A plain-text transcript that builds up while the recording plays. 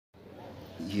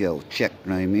Yo, check, you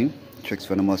know what I mean? Tricks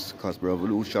Venomous, Cosby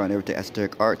Revolution, everything,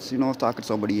 Esoteric Arts. I was talking to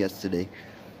somebody yesterday,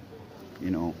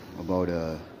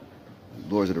 about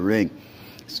Lords of the Ring.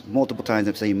 Multiple times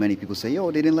I'm saying many people say,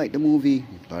 yo, they didn't like the movie.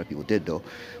 A lot of people did though.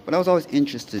 But I was always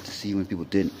interested to see when people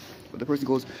didn't. But the person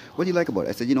goes, what do you like about it?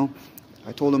 I said,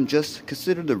 I told them just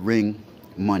consider the ring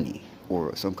money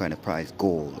or some kind of prize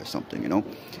gold or something. And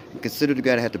consider the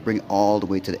guy that had to bring it all the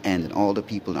way to the end and all the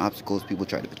people and obstacles, people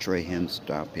tried to betray him,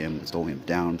 stop him, slow him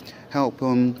down, help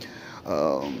him,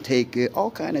 take it,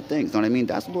 all kind of things. You know what I mean?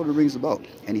 That's what Lord of the Rings is about.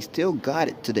 And he still got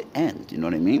it to the end. You know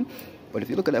what I mean? But if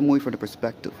you look at that movie from the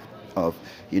perspective of,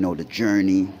 the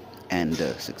journey and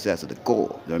the success of the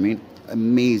goal, you know what I mean?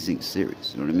 Amazing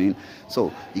series, you know what I mean?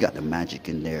 So you got the magic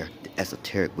in there, the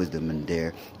esoteric wisdom in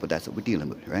there, but that's what we're dealing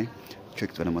with, right?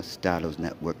 Tricks Venomous, Stylordz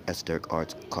Network, Esoteric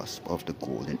Arts, cusp of the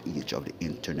golden age of the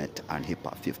internet, and Hip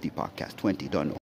Hop 50 Podcast 20, don't know.